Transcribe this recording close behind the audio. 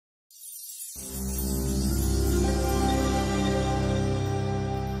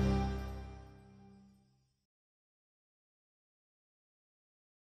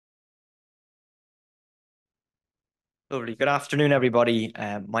Lovely. Good afternoon, everybody.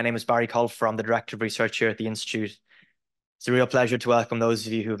 My name is Barry Culp from the Director of Research here at the Institute. It's a real pleasure to welcome those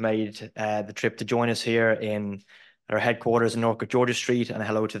of you who have made the trip to join us here in our headquarters in Norfolk, Georgia Street, and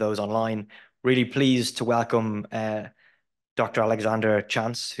hello to those online. Really pleased to welcome Dr. Alexander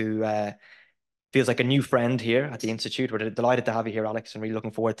Chance, who feels like a new friend here at the Institute. We're delighted to have you here, Alex, and really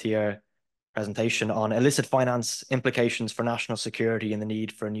looking forward to your presentation on illicit finance, implications for national security and the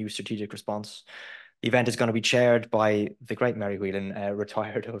need for a new strategic response. The event is going to be chaired by the great Mary Whelan,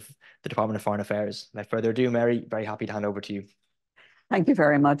 retired of the Department of Foreign Affairs. Without further ado, Mary, very happy to hand over to you. Thank you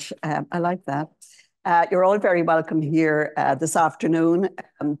very much. I like that. You're all very welcome here this afternoon.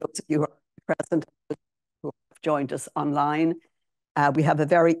 Those of you who are present, who have joined us online. We have a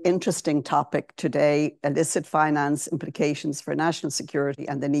very interesting topic today: illicit finance, implications for national security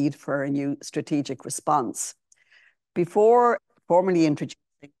and the need for a new strategic response. Before formally introducing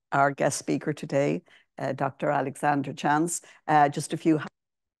our guest speaker today, Dr. Alexander Chance, just a few.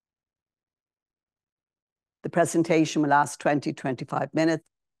 The presentation will last 20-25 minutes.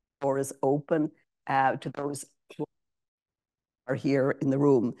 The floor is open to those who are here in the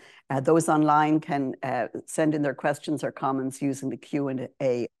room. Those online can send in their questions or comments using the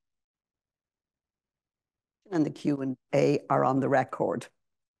Q&A. And the Q&A are on the record.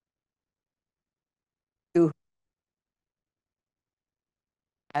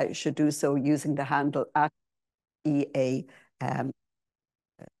 Should do so using the handle @IIEA. I've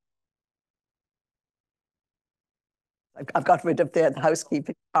got rid of the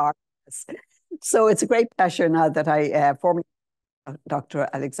housekeeping part. So it's a great pleasure now that I formally Dr.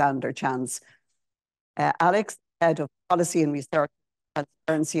 Alexander Chance. Alex, Head of Policy and Research at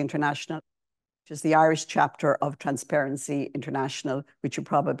Transparency International, which is the Irish chapter of Transparency International, which you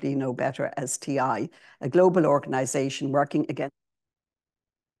probably know better as TI, a global organization working against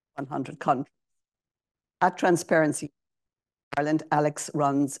 100 countries. At Transparency Ireland, Alex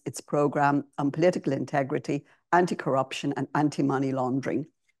runs its program on political integrity, anti-corruption and anti-money laundering,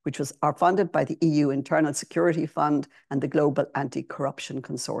 which are funded by the EU Internal Security Fund and the Global Anti-Corruption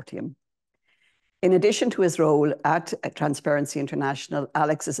Consortium. In addition to his role at Transparency International,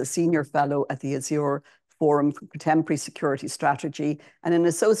 Alex is a senior fellow at the Azure Forum for Contemporary Security Strategy and an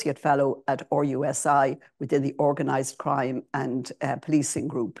associate fellow at RUSI within the Organised Crime and Policing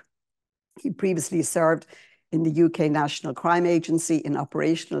Group. He previously served in the UK National Crime Agency in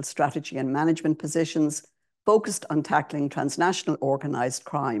operational strategy and management positions, focused on tackling transnational organised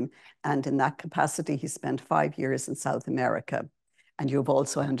crime. And in that capacity, he spent 5 years in South America. And you've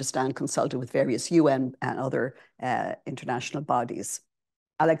also, I understand, consulted with various UN and other international bodies.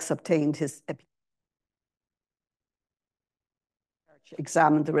 Alex obtained his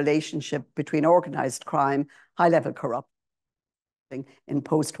examined the relationship between organised crime, high-level corruption in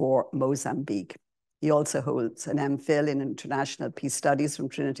post-war Mozambique. He also holds an MPhil in International Peace Studies from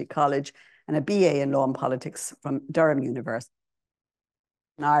Trinity College and a BA in Law and Politics from Durham University,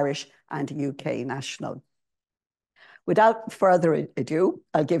 an Irish and UK national. Without further ado,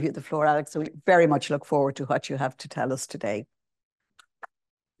 I'll give you the floor, Alex. So we very much look forward to what you have to tell us today.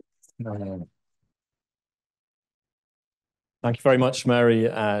 Thank you very much, Mary.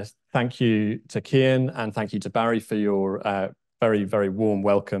 Thank you to Kian and thank you to Barry for your very, very warm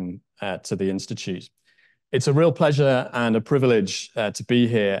welcome to the Institute. It's a real pleasure and a privilege to be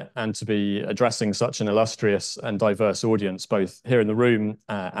here and to be addressing such an illustrious and diverse audience, both here in the room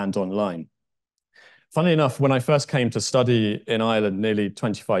and online. Funnily enough, when I first came to study in Ireland nearly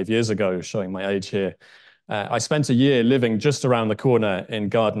 25 years ago, showing my age here, I spent a year living just around the corner in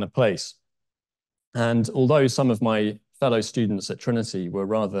Gardiner Place. And although some of my fellow students at Trinity were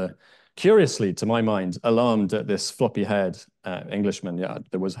rather curiously, to my mind, alarmed at this floppy-haired Englishman, yeah,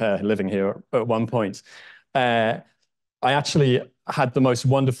 there was hair living here at one point, I actually had the most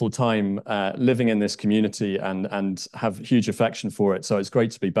wonderful time living in this community and have huge affection for it. So it's great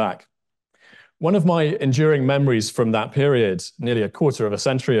to be back. One of my enduring memories from that period, nearly a quarter of a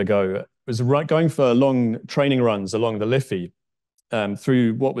century ago, was going for long training runs along the Liffey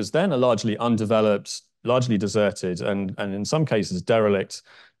through what was then a largely undeveloped, largely deserted, and in some cases derelict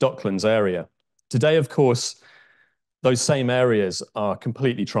Docklands area. Today, of course, those same areas are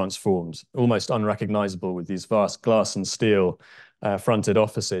completely transformed, almost unrecognizable with these vast glass and steel fronted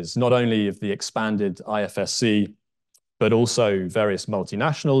offices, not only of the expanded IFSC, but also various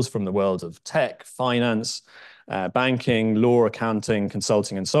multinationals from the world of tech, finance, banking, law, accounting,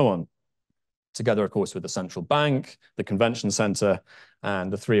 consulting, and so on. Together, of course, with the central bank, the convention centre,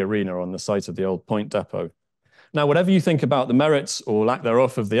 and the Three Arena on the site of the old Point Depot. Now, whatever you think about the merits or lack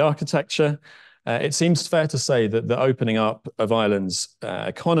thereof of the architecture, it seems fair to say that the opening up of Ireland's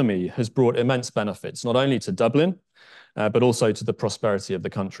economy has brought immense benefits, not only to Dublin, but also to the prosperity of the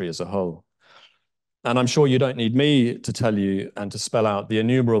country as a whole. And I'm sure you don't need me to tell you and to spell out the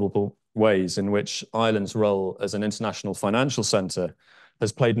innumerable ways in which Ireland's role as an international financial centre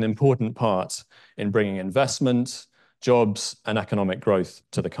has played an important part in bringing investment, jobs, and economic growth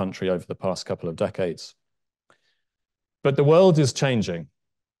to the country over the past couple of decades. But the world is changing,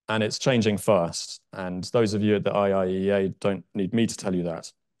 and it's changing fast. And those of you at the IIEA don't need me to tell you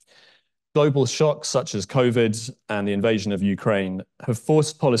that. Global shocks such as COVID and the invasion of Ukraine have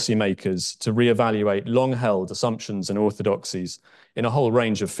forced policymakers to reevaluate long-held assumptions and orthodoxies in a whole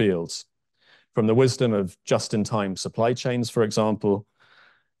range of fields, from the wisdom of just-in-time supply chains, for example,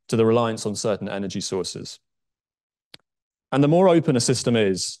 to the reliance on certain energy sources. And the more open a system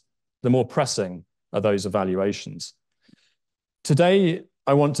is, the more pressing are those evaluations. Today,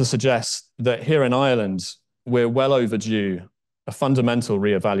 I want to suggest that here in Ireland, we're well overdue a fundamental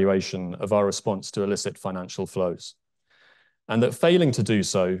reevaluation of our response to illicit financial flows, and that failing to do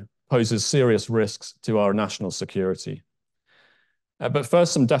so poses serious risks to our national security. But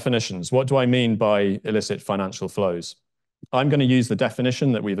first, some definitions. What do I mean by illicit financial flows? I'm going to use the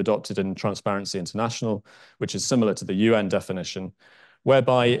definition that we've adopted in Transparency International, which is similar to the UN definition,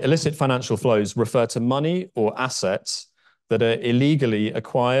 whereby illicit financial flows refer to money or assets that are illegally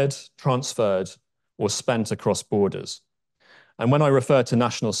acquired, transferred, or spent across borders. And when I refer to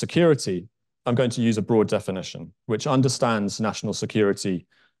national security, I'm going to use a broad definition, which understands national security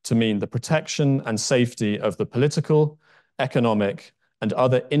to mean the protection and safety of the political, economic, and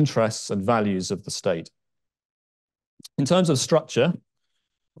other interests and values of the state. In terms of structure,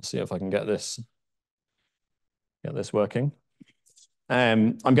 let's see if I can get this working.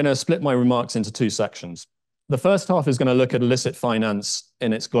 I'm going to split my remarks into two sections. The first half is going to look at illicit finance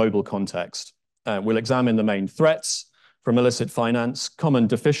in its global context. We'll examine the main threats from illicit finance, common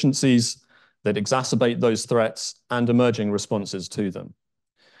deficiencies that exacerbate those threats, and emerging responses to them.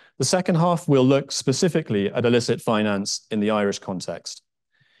 The second half will look specifically at illicit finance in the Irish context,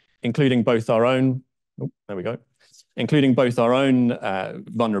 including both our own,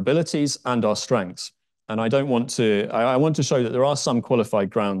 vulnerabilities and our strengths. And I want to show that there are some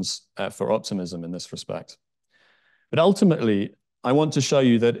qualified grounds for optimism in this respect. But ultimately, I want to show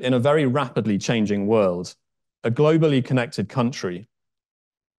you that in a very rapidly changing world, a globally connected country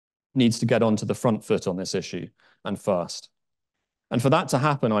needs to get onto the front foot on this issue, and fast. And for that to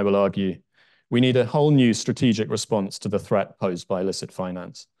happen, I will argue, we need a whole new strategic response to the threat posed by illicit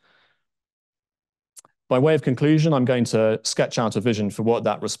finance. By way of conclusion, I'm going to sketch out a vision for what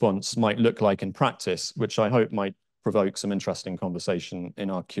that response might look like in practice, which I hope might provoke some interesting conversation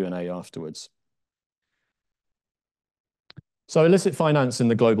in our Q&A afterwards. So illicit finance in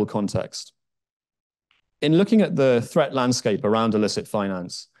the global context. In looking at the threat landscape around illicit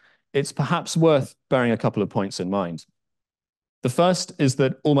finance, it's perhaps worth bearing a couple of points in mind. The first is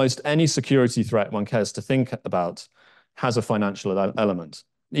that almost any security threat one cares to think about has a financial element,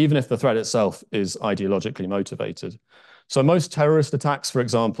 even if the threat itself is ideologically motivated. So most terrorist attacks, for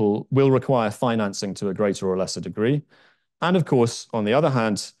example, will require financing to a greater or lesser degree. And of course, on the other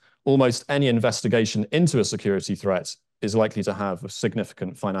hand, almost any investigation into a security threat is likely to have a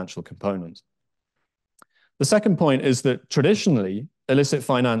significant financial component. The second point is that traditionally, illicit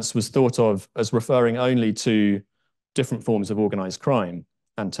finance was thought of as referring only to different forms of organized crime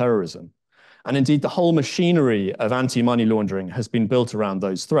and terrorism. And indeed, the whole machinery of anti-money laundering has been built around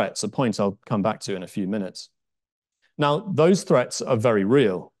those threats, a point I'll come back to in a few minutes. Now, those threats are very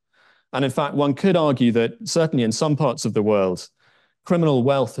real. And in fact, one could argue that certainly in some parts of the world, criminal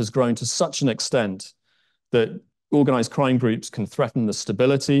wealth has grown to such an extent that organized crime groups can threaten the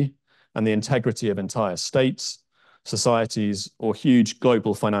stability and the integrity of entire states, societies, or huge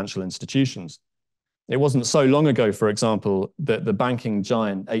global financial institutions. It wasn't so long ago, for example, that the banking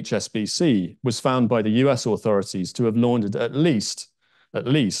giant HSBC was found by the US authorities to have laundered at least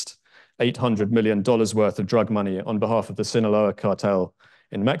 $800 million worth of drug money on behalf of the Sinaloa cartel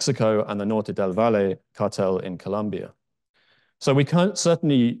in Mexico and the Norte del Valle cartel in Colombia. So we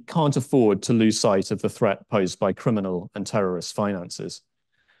certainly can't afford to lose sight of the threat posed by criminal and terrorist finances.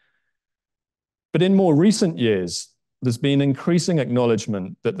 But in more recent years, there's been increasing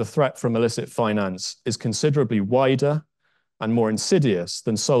acknowledgement that the threat from illicit finance is considerably wider and more insidious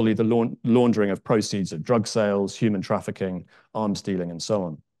than solely the laundering of proceeds of drug sales, human trafficking, arms dealing, and so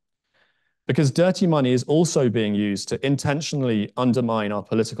on. Because dirty money is also being used to intentionally undermine our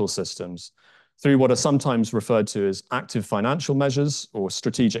political systems through what are sometimes referred to as active financial measures or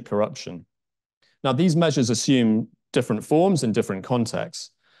strategic corruption. Now, these measures assume different forms in different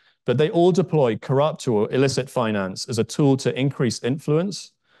contexts, but they all deploy corrupt or illicit finance as a tool to increase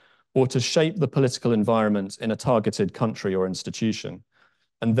influence or to shape the political environment in a targeted country or institution,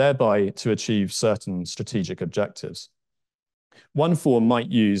 and thereby to achieve certain strategic objectives. One form might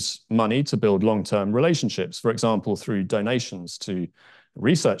use money to build long-term relationships, for example, through donations to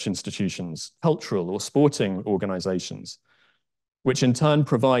research institutions, cultural or sporting organizations, which in turn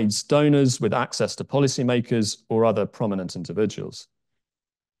provides donors with access to policymakers or other prominent individuals.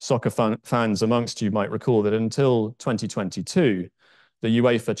 Soccer fans amongst you might recall that until 2022, the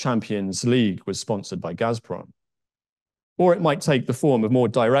UEFA Champions League was sponsored by Gazprom. Or it might take the form of more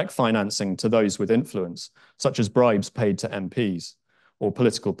direct financing to those with influence, such as bribes paid to MPs or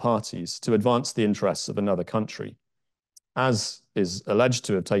political parties to advance the interests of another country, as is alleged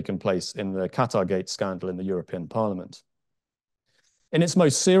to have taken place in the Qatargate scandal in the European Parliament. In its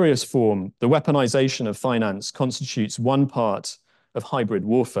most serious form, the weaponization of finance constitutes one part of hybrid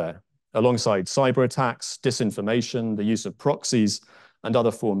warfare, alongside cyber attacks, disinformation, the use of proxies, and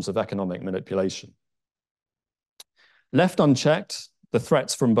other forms of economic manipulation. Left unchecked, the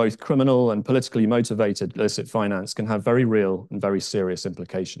threats from both criminal and politically motivated illicit finance can have very real and very serious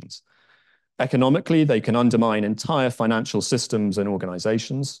implications. Economically, they can undermine entire financial systems and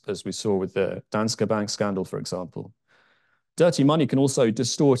organizations, as we saw with the Danske Bank scandal, for example. Dirty money can also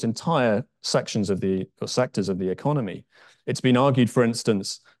distort entire sections of or sectors of the economy. It's been argued, for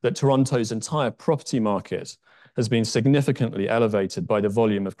instance, that Toronto's entire property market has been significantly elevated by the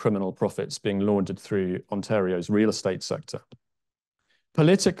volume of criminal profits being laundered through Ontario's real estate sector.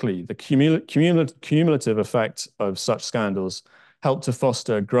 Politically, the cumulative effect of such scandals helped to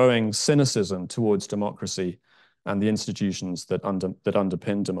foster growing cynicism towards democracy and the institutions that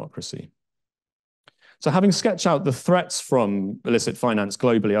underpin democracy. So having sketched out the threats from illicit finance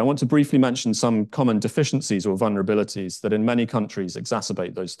globally, I want to briefly mention some common deficiencies or vulnerabilities that in many countries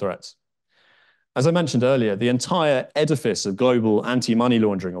exacerbate those threats. As I mentioned earlier, the entire edifice of global anti-money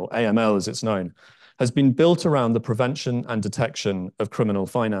laundering, or AML as it's known, has been built around the prevention and detection of criminal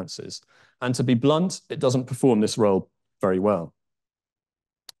finances. And to be blunt, it doesn't perform this role very well.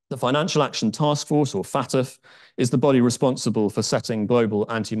 The Financial Action Task Force, or FATF, is the body responsible for setting global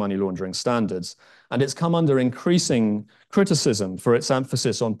anti-money laundering standards, and it's come under increasing criticism for its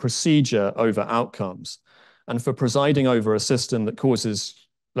emphasis on procedure over outcomes, and for presiding over a system that causes,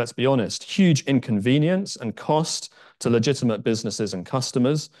 let's be honest, huge inconvenience and cost to legitimate businesses and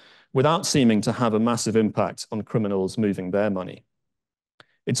customers, without seeming to have a massive impact on criminals moving their money.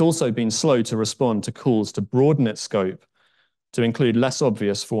 It's also been slow to respond to calls to broaden its scope to include less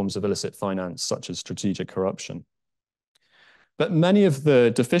obvious forms of illicit finance, such as strategic corruption. But many of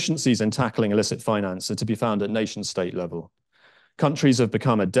the deficiencies in tackling illicit finance are to be found at nation-state level. Countries have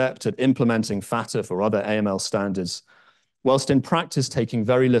become adept at implementing FATF or other AML standards, whilst in practice taking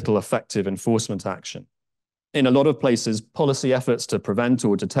very little effective enforcement action. In a lot of places, policy efforts to prevent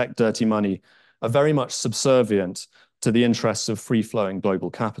or detect dirty money are very much subservient to the interests of free-flowing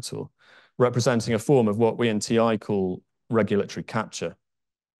global capital, representing a form of what we in TI call regulatory capture.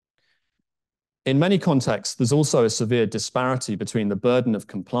 In many contexts, there's also a severe disparity between the burden of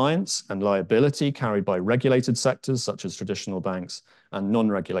compliance and liability carried by regulated sectors, such as traditional banks, and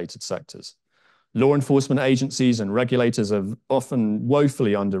non-regulated sectors. Law enforcement agencies and regulators are often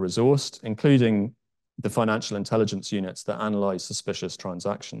woefully under-resourced, including the financial intelligence units that analyze suspicious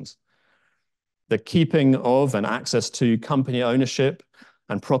transactions. The keeping of and access to company ownership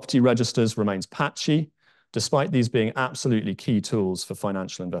and property registers remains patchy, despite these being absolutely key tools for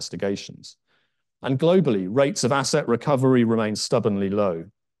financial investigations. And globally, rates of asset recovery remain stubbornly low.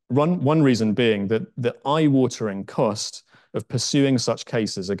 One reason being that the eye-watering cost of pursuing such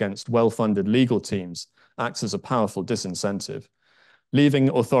cases against well-funded legal teams acts as a powerful disincentive, leaving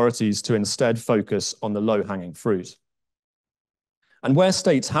authorities to instead focus on the low-hanging fruit. And where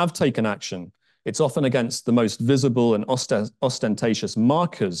states have taken action, it's often against the most visible and ostentatious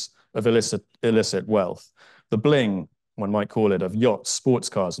markers of illicit wealth, the bling, one might call it, of yachts, sports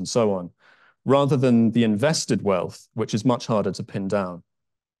cars, and so on, rather than the invested wealth, which is much harder to pin down.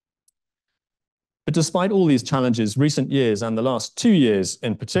 But despite all these challenges, recent years, and the last 2 years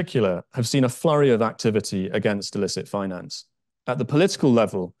in particular, have seen a flurry of activity against illicit finance. At the political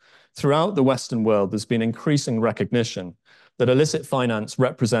level, throughout the Western world, there's been increasing recognition that illicit finance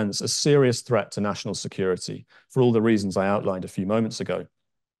represents a serious threat to national security, for all the reasons I outlined a few moments ago.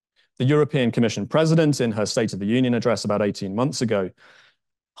 The European Commission President, in her State of the Union address about 18 months ago,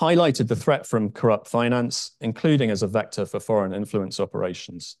 highlighted the threat from corrupt finance, including as a vector for foreign influence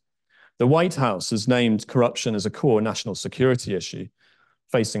operations. The White House has named corruption as a core national security issue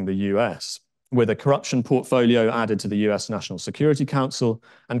facing the US. with a corruption portfolio added to the US National Security Council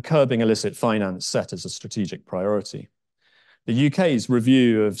and curbing illicit finance set as a strategic priority. The UK's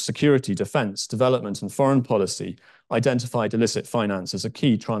review of security, defence, development and foreign policy identified illicit finance as a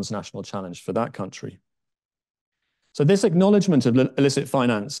key transnational challenge for that country. So this acknowledgement of illicit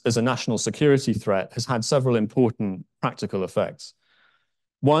finance as a national security threat has had several important practical effects.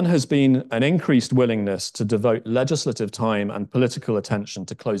 One has been an increased willingness to devote legislative time and political attention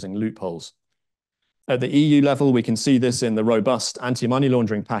to closing loopholes. At the EU level, we can see this in the robust anti-money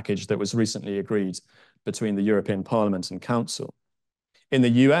laundering package that was recently agreed between the European Parliament and Council. In the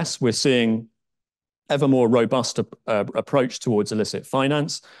US, we're seeing ever more robust approach towards illicit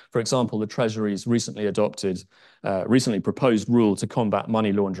finance. For example, the Treasury's recently proposed rule to combat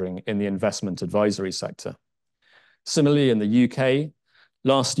money laundering in the investment advisory sector. Similarly, in the UK,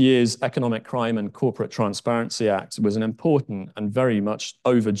 last year's Economic Crime and Corporate Transparency Act was an important and very much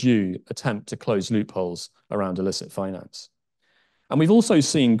overdue attempt to close loopholes around illicit finance. And we've also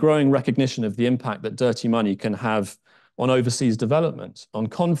seen growing recognition of the impact that dirty money can have on overseas development, on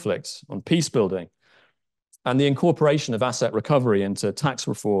conflicts, on peace building, and the incorporation of asset recovery into tax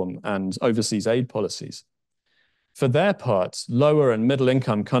reform and overseas aid policies. For their part, lower and middle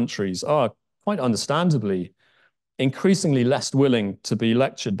income countries are, quite understandably, increasingly less willing to be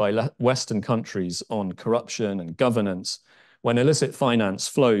lectured by Western countries on corruption and governance when illicit finance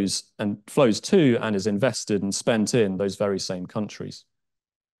flows to and is invested and spent in those very same countries.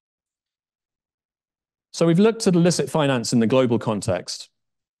 So we've looked at illicit finance in the global context,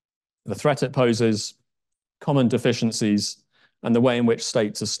 the threat it poses, common deficiencies, and the way in which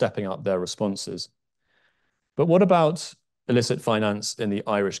states are stepping up their responses. But what about illicit finance in the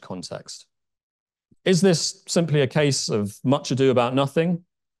Irish context? Is this simply a case of much ado about nothing,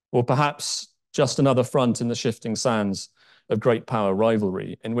 or perhaps just another front in the shifting sands of great power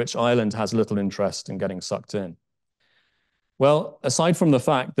rivalry in which Ireland has little interest in getting sucked in? Well, aside from the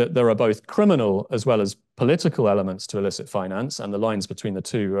fact that there are both criminal as well as political elements to illicit finance, and the lines between the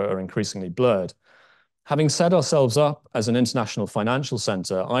two are increasingly blurred, having set ourselves up as an international financial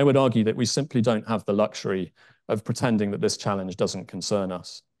center, I would argue that we simply don't have the luxury of pretending that this challenge doesn't concern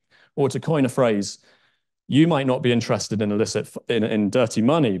us. Or to coin a phrase, you might not be interested in dirty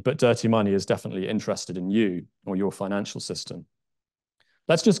money, but dirty money is definitely interested in you or your financial system.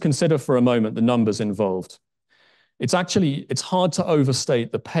 Let's just consider for a moment the numbers involved. It's hard to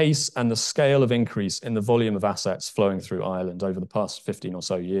overstate the pace and the scale of increase in the volume of assets flowing through Ireland over the past 15 or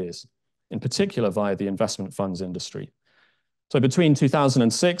so years, in particular via the investment funds industry. So between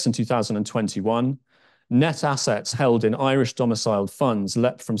 2006 and 2021, net assets held in Irish domiciled funds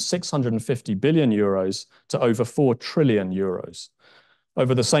leapt from 650 billion euros to over 4 trillion euros.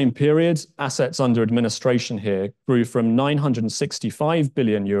 Over the same period, assets under administration here grew from 965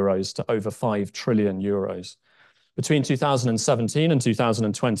 billion euros to over 5 trillion euros. Between 2017 and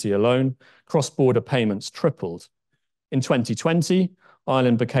 2020 alone, cross-border payments tripled. In 2020,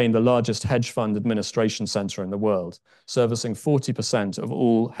 Ireland became the largest hedge fund administration center in the world, servicing 40% of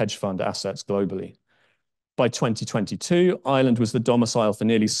all hedge fund assets globally. By 2022, Ireland was the domicile for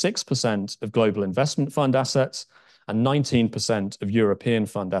nearly 6% of global investment fund assets and 19% of European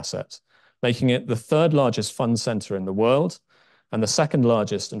fund assets, making it the third largest fund center in the world and the second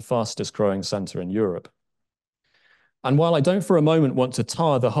largest and fastest growing center in Europe. And while I don't for a moment want to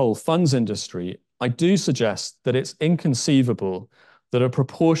tar the whole funds industry, I do suggest that it's inconceivable that a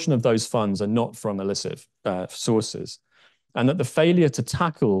proportion of those funds are not from illicit sources, and that the failure to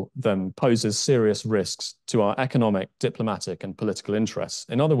tackle them poses serious risks to our economic, diplomatic, and political interests.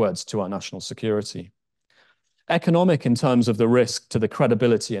 In other words, to our national security. Economic in terms of the risk to the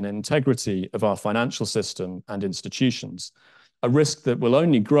credibility and integrity of our financial system and institutions, a risk that will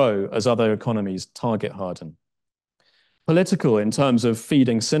only grow as other economies target harden. Political in terms of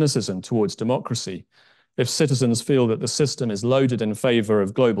feeding cynicism towards democracy, if citizens feel that the system is loaded in favor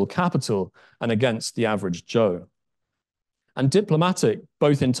of global capital and against the average Joe. And diplomatic,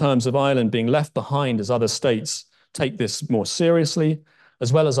 both in terms of Ireland being left behind as other states take this more seriously,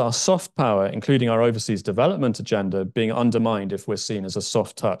 as well as our soft power, including our overseas development agenda, being undermined if we're seen as a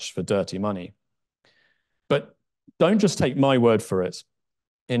soft touch for dirty money. But don't just take my word for it.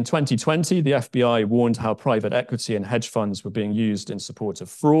 In 2020, the FBI warned how private equity and hedge funds were being used in support of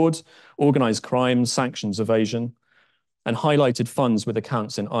fraud, organized crime, sanctions evasion, and highlighted funds with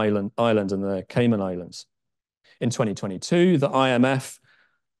accounts in Ireland and the Cayman Islands. In 2022, the IMF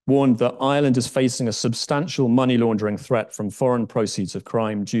warned that Ireland is facing a substantial money laundering threat from foreign proceeds of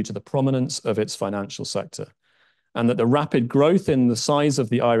crime due to the prominence of its financial sector, and that the rapid growth in the size of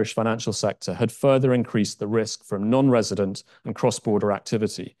the Irish financial sector had further increased the risk from non-resident and cross-border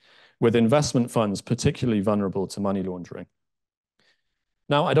activity, with investment funds particularly vulnerable to money laundering.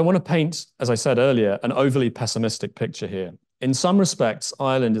 Now, I don't want to paint, as I said earlier, an overly pessimistic picture here. In some respects,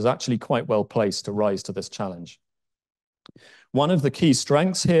 Ireland is actually quite well placed to rise to this challenge. One of the key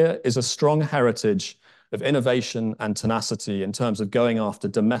strengths here is a strong heritage of innovation and tenacity in terms of going after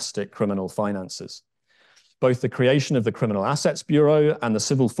domestic criminal finances. Both the creation of the Criminal Assets Bureau and the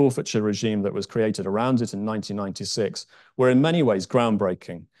civil forfeiture regime that was created around it in 1996 were in many ways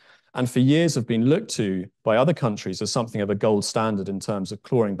groundbreaking, and for years have been looked to by other countries as something of a gold standard in terms of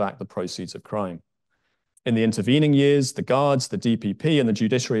clawing back the proceeds of crime. In the intervening years, the guards, the DPP, and the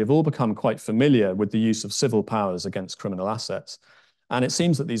judiciary have all become quite familiar with the use of civil powers against criminal assets, and it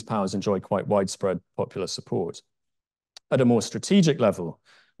seems that these powers enjoy quite widespread popular support. At a more strategic level,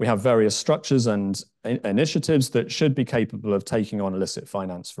 we have various structures and initiatives that should be capable of taking on illicit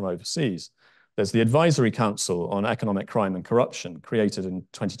finance from overseas. There's the Advisory Council on Economic Crime and Corruption, created in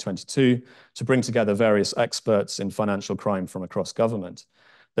 2022 to bring together various experts in financial crime from across government.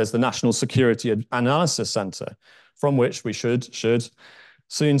 There's the National Security Analysis Centre, from which we should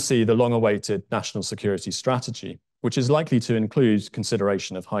soon see the long-awaited National Security Strategy, which is likely to include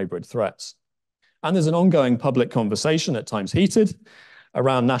consideration of hybrid threats. And there's an ongoing public conversation, at times heated,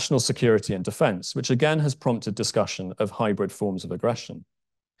 around national security and defence, which again has prompted discussion of hybrid forms of aggression.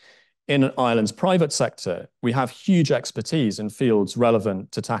 In Ireland's private sector, we have huge expertise in fields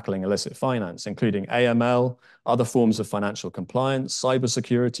relevant to tackling illicit finance, including AML, other forms of financial compliance,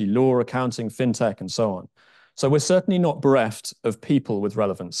 cybersecurity, law, accounting, fintech, and so on. So we're certainly not bereft of people with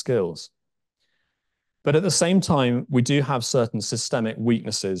relevant skills. But at the same time, we do have certain systemic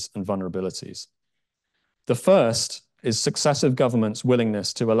weaknesses and vulnerabilities. The first is successive governments'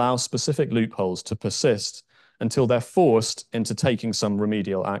 willingness to allow specific loopholes to persist until they're forced into taking some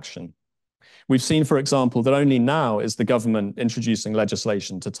remedial action. We've seen, for example, that only now is the government introducing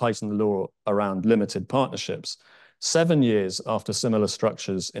legislation to tighten the law around limited partnerships, 7 years after similar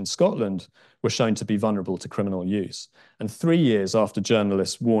structures in Scotland were shown to be vulnerable to criminal use, and 3 years after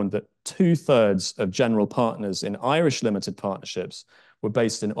journalists warned that 2/3 of general partners in Irish limited partnerships were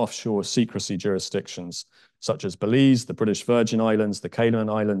based in offshore secrecy jurisdictions, such as Belize, the British Virgin Islands, the Cayman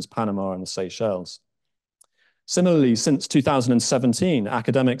Islands, Panama, and the Seychelles. Similarly, since 2017,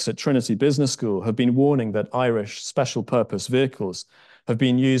 academics at Trinity Business School have been warning that Irish special purpose vehicles have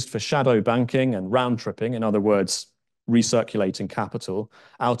been used for shadow banking and round tripping, in other words, recirculating capital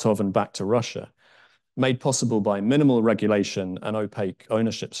out of and back to Russia, made possible by minimal regulation and opaque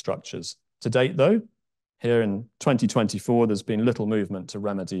ownership structures. To date, though, here in 2024, there's been little movement to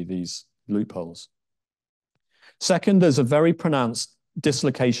remedy these loopholes. Second, there's a very pronounced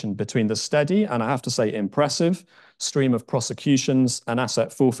dislocation between the steady, and I have to say impressive, stream of prosecutions and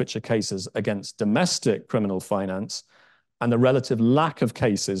asset forfeiture cases against domestic criminal finance and the relative lack of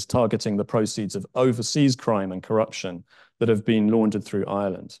cases targeting the proceeds of overseas crime and corruption that have been laundered through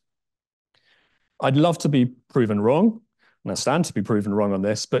Ireland. I'd love to be proven wrong, and I stand to be proven wrong on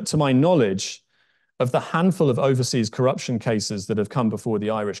this, but to my knowledge, of the handful of overseas corruption cases that have come before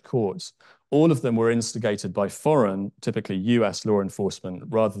the Irish courts, all of them were instigated by foreign, typically US law enforcement,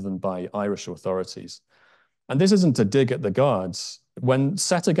 rather than by Irish authorities. And this isn't a dig at the guards. When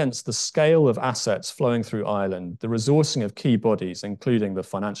set against the scale of assets flowing through Ireland, the resourcing of key bodies, including the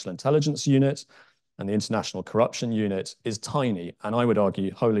Financial Intelligence Unit and the International Corruption Unit, is tiny, and I would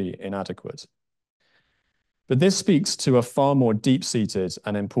argue wholly inadequate. But this speaks to a far more deep-seated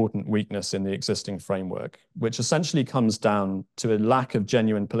and important weakness in the existing framework, which essentially comes down to a lack of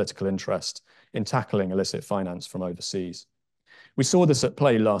genuine political interest in tackling illicit finance from overseas. We saw this at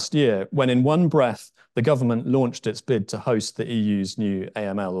play last year when in one breath, the government launched its bid to host the EU's new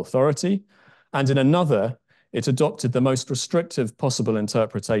AML authority, and in another, it adopted the most restrictive possible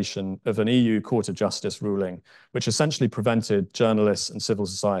interpretation of an EU Court of Justice ruling, which essentially prevented journalists and civil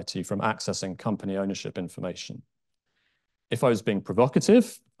society from accessing company ownership information. If I was being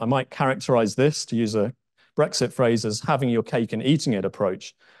provocative, I might characterize this, to use a Brexit phrase, as having your cake and eating it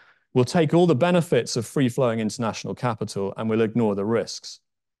approach. We'll take all the benefits of free-flowing international capital and we'll ignore the risks.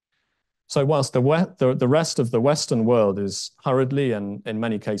 So whilst the rest of the Western world is hurriedly and in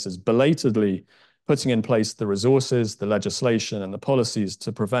many cases belatedly putting in place the resources, the legislation, and the policies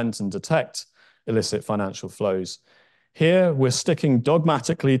to prevent and detect illicit financial flows, here we're sticking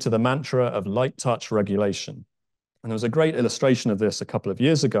dogmatically to the mantra of light touch regulation. And there was a great illustration of this a couple of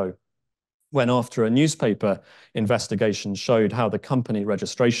years ago, when after a newspaper investigation showed how the company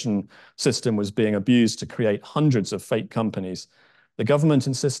registration system was being abused to create hundreds of fake companies, the government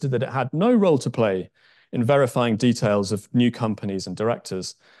insisted that it had no role to play in verifying details of new companies and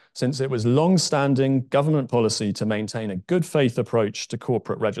directors, since it was long-standing government policy to maintain a good faith approach to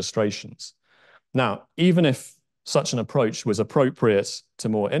corporate registrations. Now, even if such an approach was appropriate to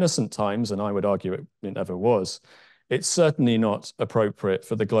more innocent times, and I would argue it never was, it's certainly not appropriate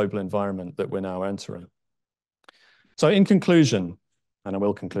for the global environment that we're now entering. So in conclusion, and I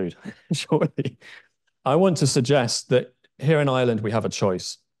will conclude shortly, I want to suggest that here in Ireland, we have a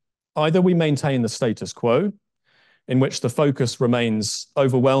choice. Either we maintain the status quo, in which the focus remains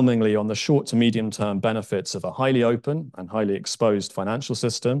overwhelmingly on the short to medium-term benefits of a highly open and highly exposed financial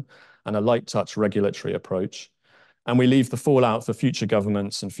system and a light touch regulatory approach, and we leave the fallout for future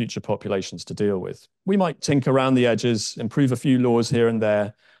governments and future populations to deal with. We might tinker around the edges, improve a few laws here and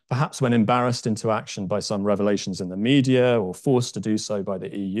there, perhaps when embarrassed into action by some revelations in the media or forced to do so by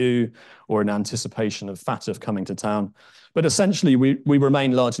the EU or in anticipation of FATF coming to town. But essentially, we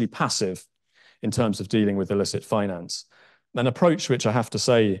remain largely passive in terms of dealing with illicit finance. An approach which I have to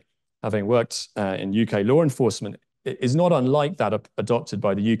say, having worked in UK law enforcement, is not unlike that adopted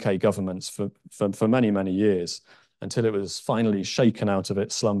by the UK governments for many, many years, until it was finally shaken out of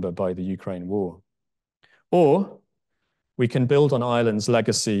its slumber by the Ukraine war. Or we can build on Ireland's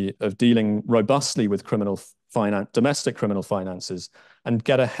legacy of dealing robustly with domestic criminal finances and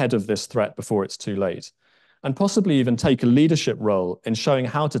get ahead of this threat before it's too late, and possibly even take a leadership role in showing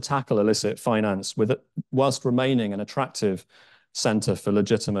how to tackle illicit finance whilst remaining an attractive centre for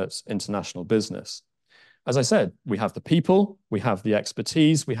legitimate international business. As I said, we have the people, we have the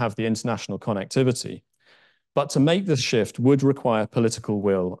expertise, we have the international connectivity. But to make this shift would require political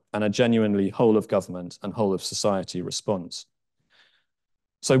will and a genuinely whole of government and whole of society response.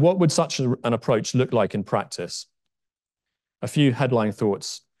 So what would such an approach look like in practice? A few headline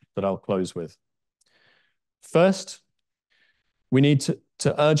thoughts that I'll close with. First, we need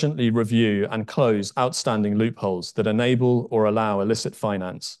to urgently review and close outstanding loopholes that enable or allow illicit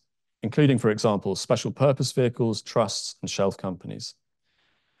finance, including, for example, special purpose vehicles, trusts, and shelf companies.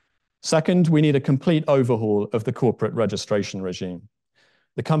 Second, we need a complete overhaul of the corporate registration regime.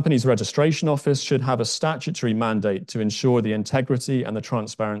 The Companies Registration Office should have a statutory mandate to ensure the integrity and the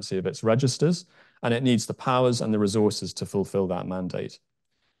transparency of its registers, and it needs the powers and the resources to fulfill that mandate.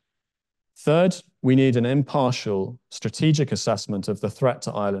 Third, we need an impartial, strategic assessment of the threat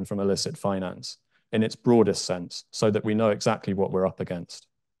to Ireland from illicit finance in its broadest sense, so that we know exactly what we're up against.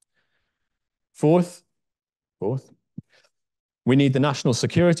 Fourth, we need the national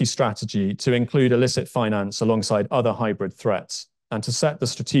security strategy to include illicit finance alongside other hybrid threats and to set the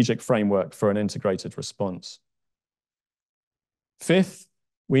strategic framework for an integrated response. Fifth,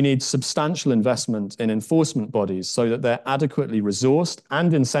 we need substantial investment in enforcement bodies so that they're adequately resourced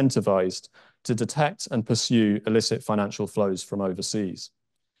and incentivized to detect and pursue illicit financial flows from overseas.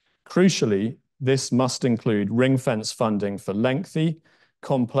 Crucially, this must include ring-fence funding for lengthy,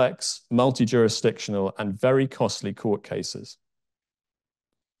 complex, multi-jurisdictional, and very costly court cases.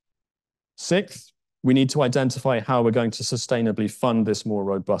 Sixth, we need to identify how we're going to sustainably fund this more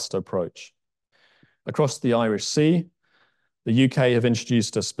robust approach. Across the Irish Sea, the UK have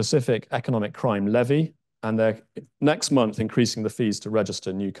introduced a specific economic crime levy, and they're next month increasing the fees to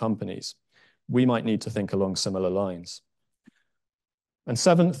register new companies. We might need to think along similar lines. And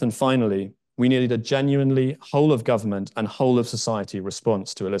seventh and finally, we need a genuinely whole of government and whole of society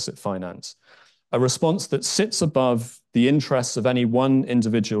response to illicit finance, a response that sits above the interests of any one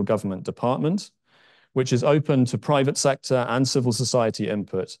individual government department, which is open to private sector and civil society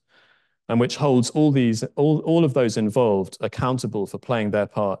input, and which holds all of those involved accountable for playing their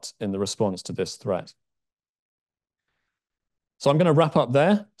part in the response to this threat. So I'm going to wrap up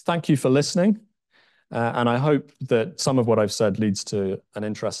there. Thank you for listening. And I hope that some of what I've said leads to an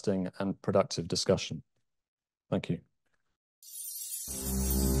interesting and productive discussion. Thank you.